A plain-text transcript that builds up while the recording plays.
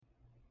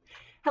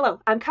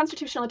Hello, I'm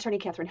constitutional attorney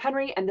Catherine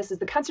Henry, and this is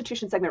the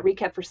Constitution segment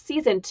recap for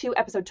Season 2,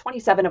 Episode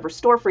 27 of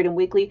Restore Freedom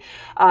Weekly.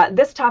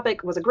 This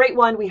topic was a great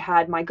one. We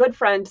had my good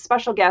friend,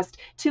 special guest,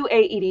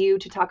 2A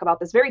to talk about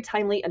this very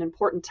timely and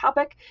important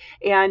topic,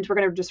 and we're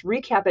going to just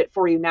recap it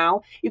for you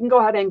now. You can go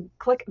ahead and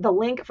click the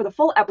link for the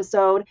full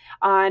episode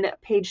on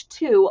page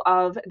 2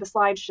 of the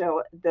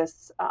slideshow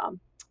this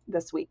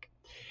week.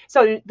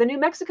 So the New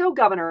Mexico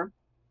governor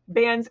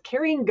bans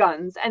carrying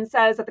guns and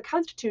says that the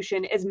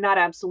Constitution is not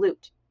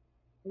absolute.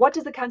 What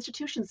does the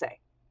Constitution say?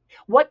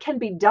 What can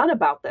be done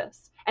about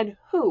this? And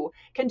who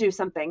can do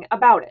something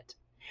about it?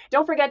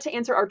 Don't forget to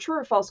answer our true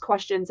or false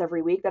questions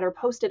every week that are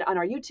posted on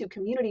our YouTube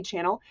community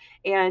channel.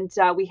 And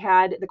we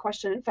had the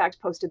question, in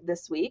fact, posted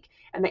this week,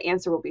 and the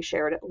answer will be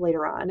shared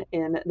later on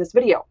in this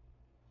video.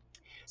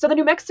 So the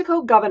New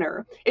Mexico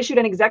governor issued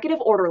an executive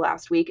order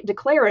last week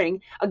declaring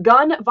a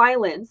gun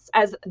violence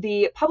as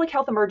the public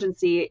health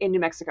emergency in New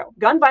Mexico.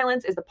 Gun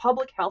violence is the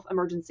public health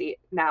emergency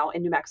now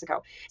in New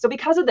Mexico. So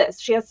because of this,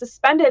 she has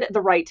suspended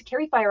the right to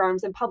carry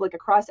firearms in public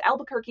across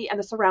Albuquerque and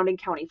the surrounding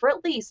county for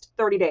at least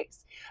 30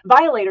 days.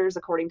 Violators,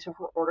 according to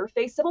her order,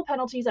 face civil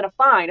penalties and a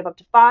fine of up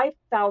to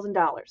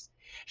 $5,000.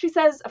 She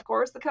says, of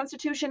course, the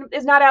Constitution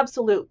is not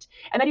absolute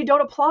and that you don't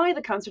apply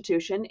the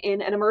Constitution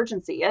in an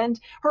emergency. And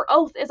her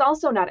oath is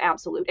also not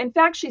absolute. In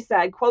fact, she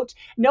said, quote,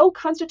 "No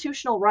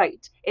constitutional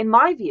right, in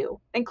my view,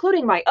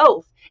 including my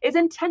oath, is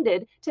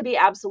intended to be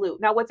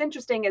absolute." Now, what's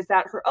interesting is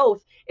that her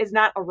oath is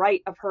not a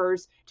right of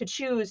hers to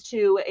choose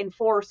to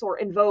enforce or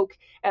invoke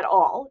at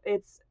all.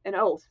 It's an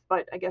oath,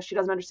 but I guess she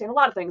doesn't understand a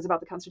lot of things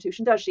about the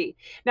Constitution, does she?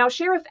 Now,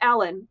 Sheriff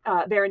Allen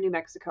there in New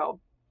Mexico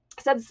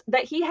says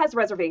that he has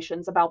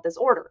reservations about this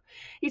order.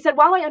 He said,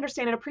 "While I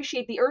understand and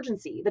appreciate the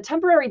urgency, the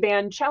temporary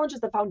ban challenges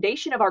the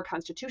foundation of our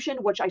Constitution,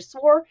 which I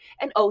swore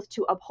an oath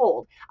to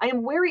uphold. I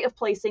am wary of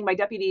placing my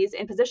deputies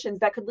in positions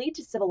that could lead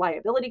to civil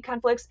liability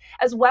conflicts,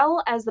 as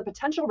well as the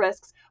potential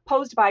risks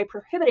posed by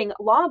prohibiting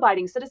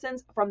law-abiding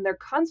citizens from their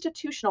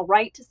constitutional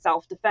right to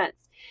self-defense."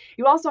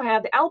 You also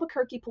have the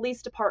Albuquerque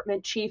Police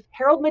Department Chief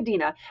Harold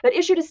Medina that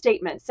issued a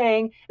statement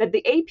saying that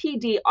the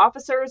APD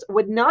officers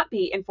would not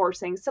be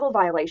enforcing civil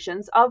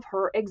violations of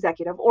her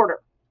executive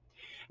order.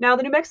 Now,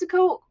 the New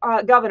Mexico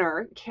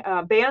governor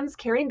bans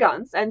carrying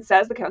guns and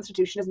says the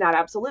Constitution is not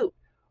absolute.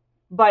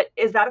 But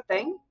is that a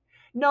thing?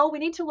 No, we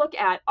need to look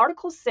at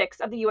Article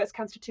 6 of the U.S.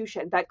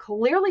 Constitution that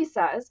clearly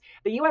says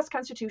the U.S.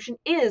 Constitution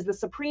is the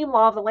supreme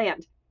law of the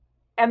land.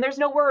 And there's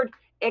no word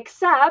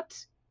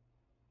except.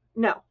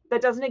 No,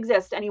 that doesn't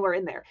exist anywhere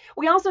in there.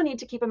 We also need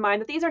to keep in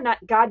mind that these are not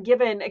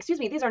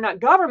these are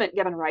not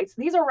government-given rights.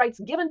 These are rights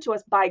given to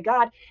us by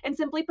God and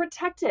simply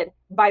protected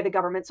by the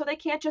government, so they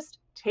can't just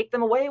take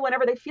them away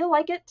whenever they feel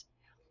like it.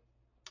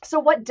 So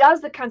what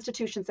does the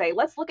Constitution say?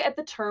 Let's look at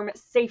the term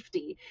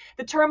safety.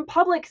 The term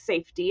public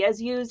safety,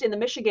 as used in the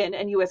Michigan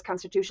and U.S.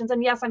 constitutions,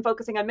 and yes, I'm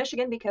focusing on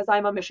Michigan because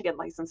I'm a Michigan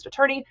licensed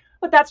attorney,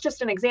 but that's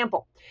just an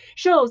example,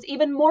 shows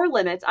even more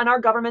limits on our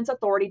government's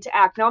authority to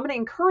act. Now, I'm going to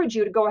encourage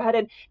you to go ahead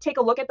and take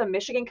a look at the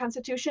Michigan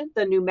Constitution,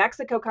 the New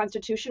Mexico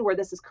Constitution, where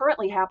this is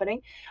currently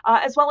happening,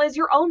 as well as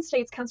your own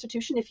state's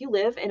constitution if you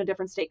live in a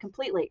different state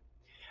completely.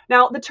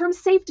 Now, the term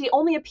safety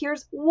only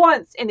appears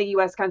once in the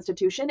U.S.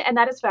 Constitution, and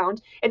that is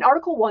found in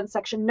Article 1,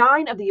 Section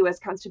 9 of the U.S.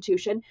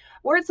 Constitution,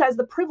 where it says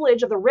the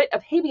privilege of the writ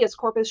of habeas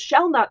corpus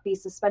shall not be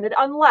suspended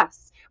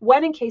unless,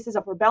 when in cases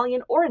of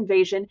rebellion or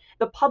invasion,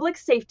 the public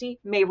safety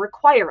may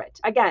require it.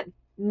 Again,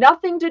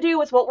 nothing to do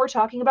with what we're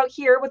talking about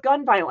here with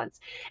gun violence.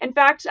 In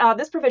fact,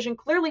 this provision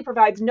clearly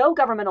provides no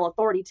governmental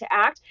authority to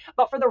act,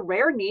 but for the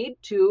rare need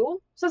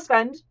to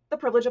suspend the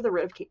privilege of the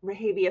writ of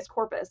habeas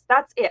corpus.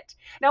 That's it.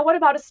 Now, what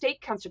about a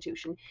state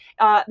constitution?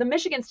 The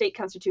Michigan State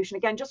Constitution,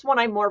 again, just one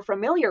I'm more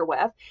familiar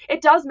with,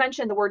 it does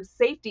mention the word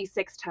safety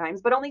 6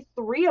 times, but only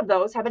 3 of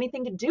those have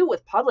anything to do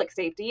with public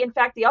safety. In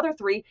fact, the other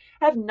 3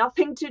 have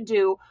nothing to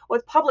do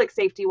with public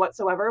safety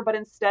whatsoever, but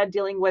instead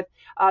dealing with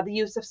the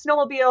use of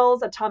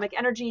snowmobiles, atomic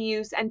energy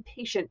use, and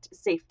patient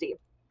safety.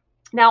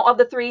 Now, of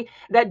the 3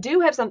 that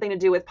do have something to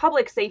do with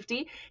public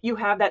safety, you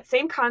have that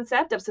same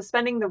concept of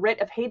suspending the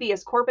writ of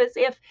habeas corpus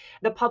if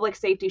the public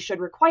safety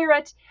should require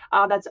it.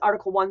 That's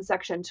Article 1,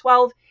 Section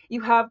 12. You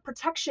have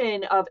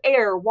protection of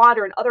air,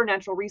 water, and other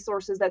natural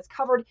resources that's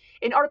covered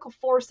in Article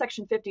 4,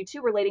 Section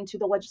 52, relating to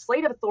the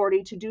legislative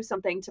authority to do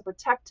something to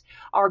protect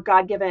our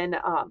God-given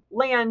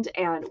land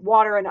and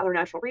water and other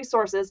natural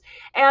resources,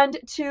 and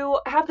to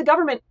have the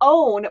government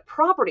own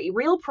property,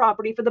 real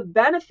property, for the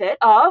benefit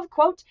of,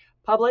 quote,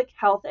 public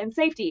health and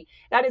safety.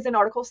 That is in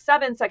Article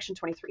 7, Section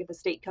 23 of the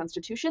state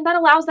constitution that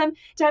allows them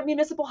to have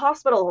municipal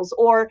hospitals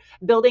or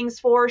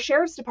buildings for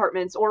sheriff's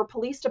departments or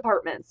police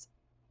departments.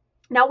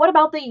 Now, what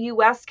about the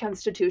U.S.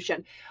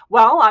 Constitution?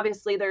 Well,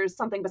 obviously, there's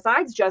something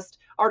besides just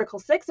Article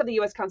 6 of the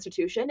U.S.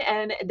 Constitution,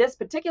 and this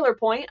particular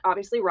point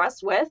obviously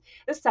rests with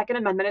the Second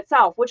Amendment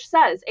itself, which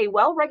says a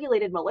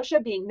well-regulated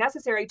militia being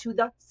necessary to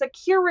the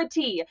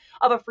security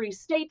of a free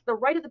state, the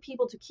right of the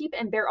people to keep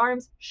and bear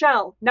arms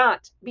shall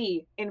not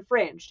be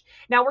infringed.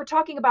 Now, we're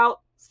talking about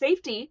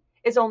safety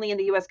is only in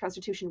the U.S.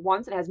 Constitution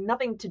once. It has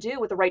nothing to do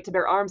with the right to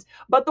bear arms,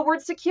 but the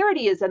word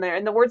security is in there,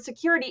 and the word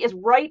security is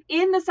right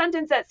in the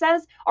sentence that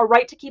says a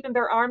right to keep and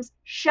bear arms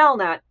shall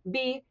not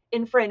be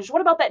infringed.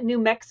 What about that New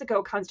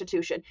Mexico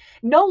Constitution?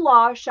 No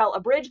law shall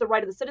abridge the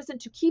right of the citizen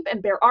to keep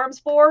and bear arms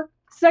for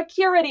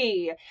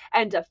security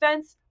and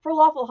defense, for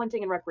lawful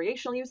hunting and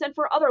recreational use, and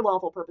for other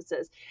lawful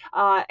purposes.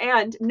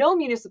 And no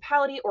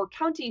municipality or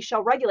county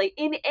shall regulate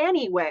in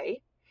any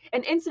way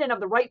an incident of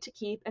the right to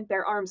keep and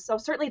bear arms. So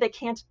certainly they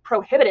can't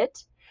prohibit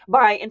it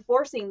by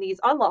enforcing these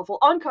unlawful,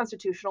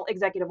 unconstitutional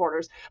executive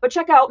orders. But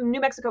check out New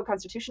Mexico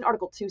Constitution,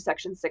 Article 2,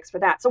 Section 6 for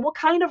that. So what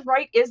kind of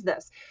right is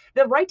this?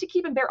 The right to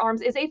keep and bear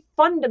arms is a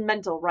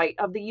fundamental right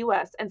of the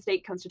U.S. and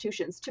state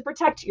constitutions to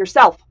protect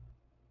yourself,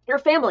 your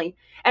family,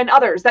 and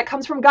others. That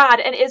comes from God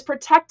and is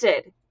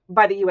protected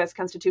by the U.S.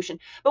 Constitution.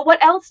 But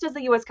what else does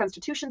the U.S.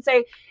 Constitution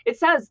say? It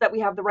says that we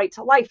have the right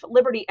to life,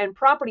 liberty, and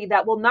property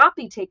that will not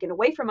be taken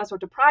away from us or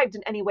deprived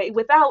in any way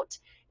without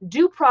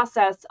due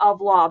process of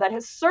law. That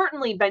has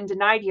certainly been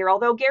denied here,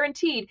 although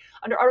guaranteed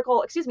under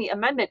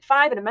Amendment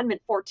 5 and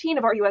Amendment 14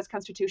 of our U.S.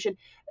 Constitution.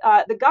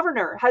 The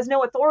governor has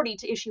no authority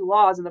to issue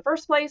laws in the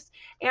first place,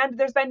 and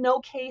there's been no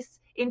case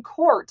in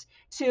court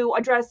to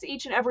address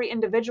each and every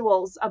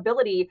individual's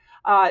ability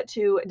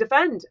to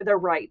defend their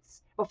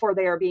rights before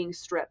they are being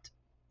stripped.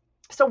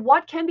 So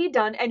what can be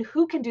done and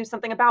who can do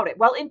something about it?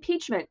 Well,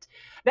 impeachment.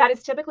 That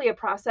is typically a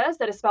process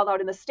that is spelled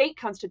out in the state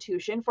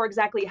constitution for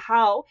exactly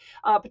how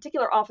a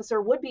particular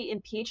officer would be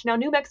impeached. Now,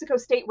 New Mexico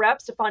State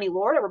Rep Stephanie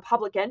Lord, a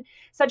Republican,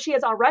 said she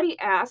has already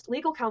asked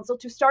legal counsel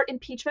to start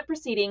impeachment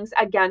proceedings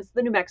against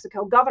the New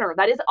Mexico governor.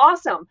 That is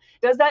awesome.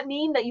 Does that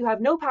mean that you have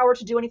no power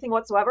to do anything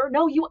whatsoever?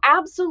 No, you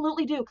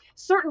absolutely do.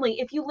 Certainly,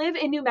 if you live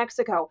in New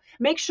Mexico,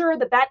 make sure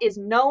that that is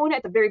known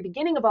at the very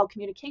beginning of all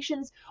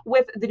communications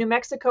with the New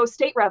Mexico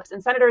state reps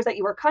and senators that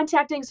you are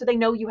contacting, so they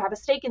know you have a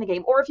stake in the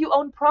game, or if you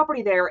own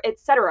property there,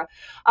 etc.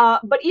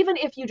 But even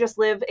if you just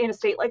live in a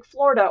state like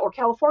Florida or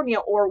California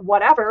or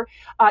whatever,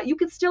 you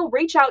can still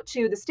reach out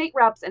to the state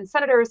reps and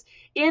senators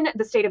in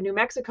the state of New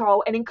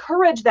Mexico and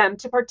encourage them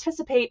to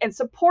participate and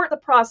support the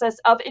process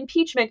of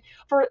impeachment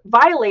for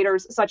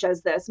violators such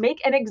as this.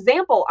 Make an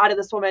example out of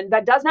this woman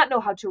that does not know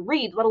how to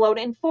read, let alone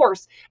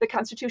enforce the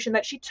Constitution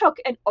that she took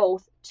an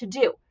oath to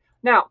do.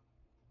 Now,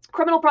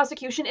 criminal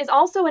prosecution is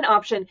also an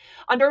option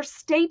under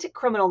state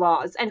criminal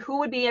laws. And who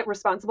would be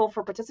responsible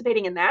for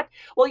participating in that?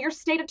 Well, your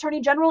state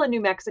attorney general in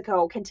New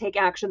Mexico can take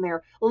action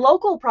there.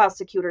 Local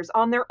prosecutors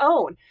on their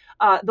own,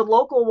 the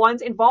local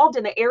ones involved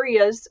in the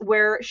areas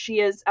where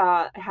she is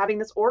having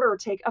this order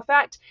take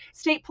effect.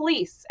 State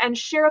police and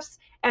sheriffs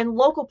and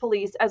local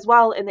police as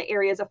well in the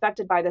areas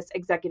affected by this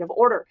executive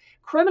order.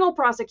 Criminal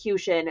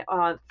prosecution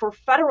for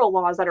federal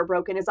laws that are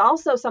broken is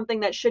also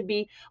something that should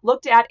be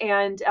looked at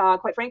and,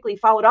 quite frankly,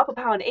 followed up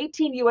upon.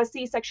 18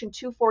 U.S.C. Section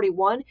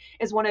 241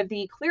 is one of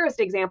the clearest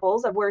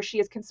examples of where she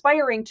is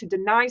conspiring to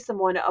deny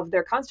someone of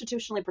their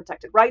constitutionally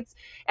protected rights.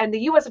 And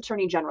the U.S.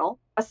 Attorney General,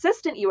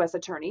 assistant U.S.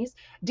 attorneys,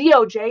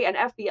 DOJ, and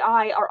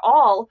FBI are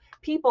all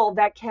people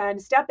that can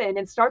step in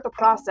and start the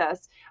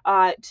process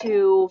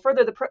to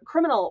further the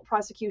criminal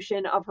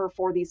prosecution of her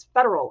for these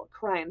federal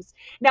crimes.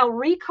 Now,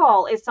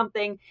 recall is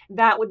something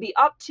that would be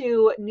up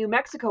to New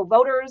Mexico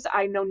voters.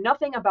 I know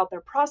nothing about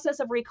their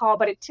process of recall,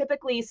 but it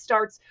typically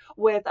starts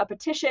with a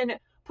petition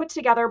put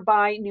together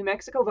by New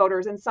Mexico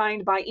voters and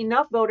signed by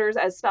enough voters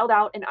as spelled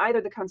out in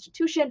either the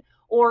Constitution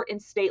or in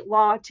state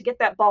law to get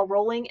that ball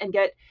rolling and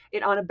get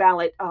it on a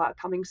ballot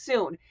coming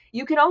soon.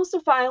 You can also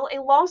file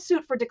a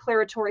lawsuit for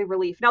declaratory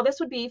relief. Now, this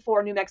would be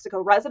for New Mexico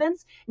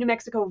residents, New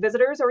Mexico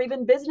visitors, or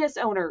even business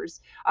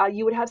owners.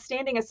 You would have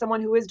standing as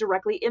someone who is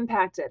directly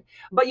impacted.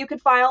 But you could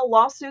file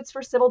lawsuits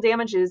for civil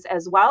damages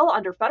as well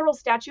under federal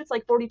statutes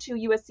like 42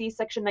 U.S.C.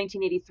 Section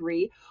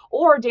 1983,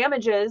 or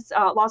damages,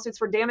 lawsuits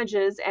for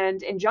damages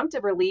and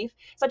injunctive relief,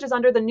 such as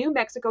under the New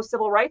Mexico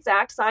Civil Rights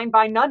Act, signed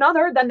by none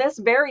other than this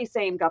very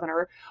same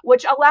governor,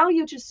 which allow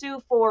you to sue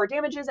for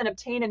damages and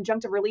obtain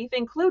injunctive relief,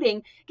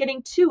 including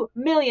getting $2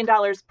 million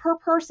per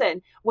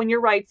person when your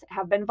rights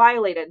have been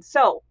violated.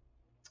 So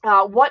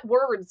what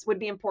words would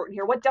be important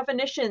here? What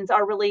definitions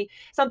are really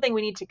something we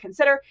need to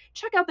consider?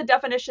 Check out the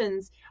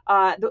definitions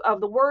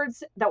of the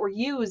words that were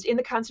used in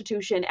the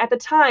Constitution at the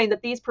time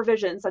that these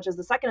provisions, such as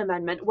the Second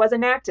Amendment, was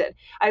enacted.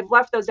 I've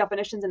left those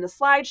definitions in the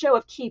slideshow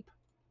of keep,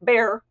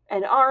 bear,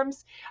 and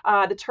arms,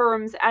 the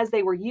terms as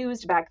they were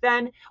used back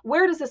then.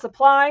 Where does this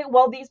apply?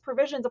 Well, these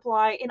provisions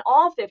apply in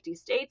all 50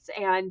 states,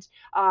 and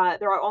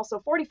there are also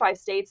 45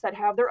 states that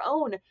have their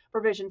own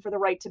provision for the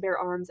right to bear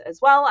arms as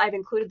well. I've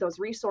included those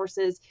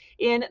resources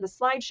in the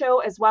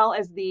slideshow, as well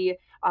as the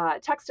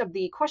text of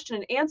the question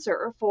and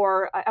answer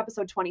for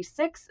episode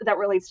 26 that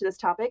relates to this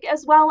topic,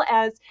 as well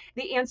as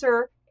the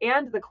answer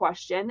and the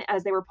question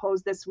as they were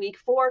posed this week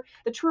for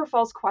the true or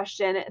false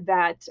question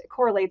that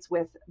correlates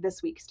with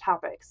this week's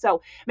topic.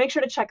 So make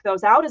sure to check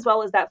those out, as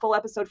well as that full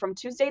episode from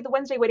Tuesday, the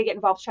Wednesday Way to Get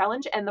Involved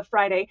Challenge, and the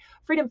Friday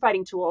Freedom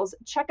Fighting Tools.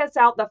 Check us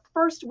out the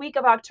first week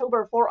of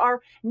October for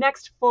our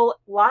next full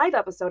live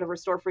episode of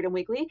Restore Freedom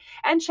Weekly,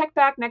 and check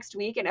back next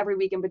week and every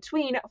week in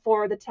between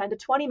for the 10 to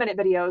 20 minute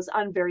videos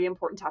on very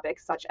important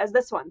topics such as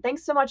this one.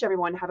 Thanks so much,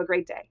 everyone. Have a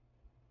great day.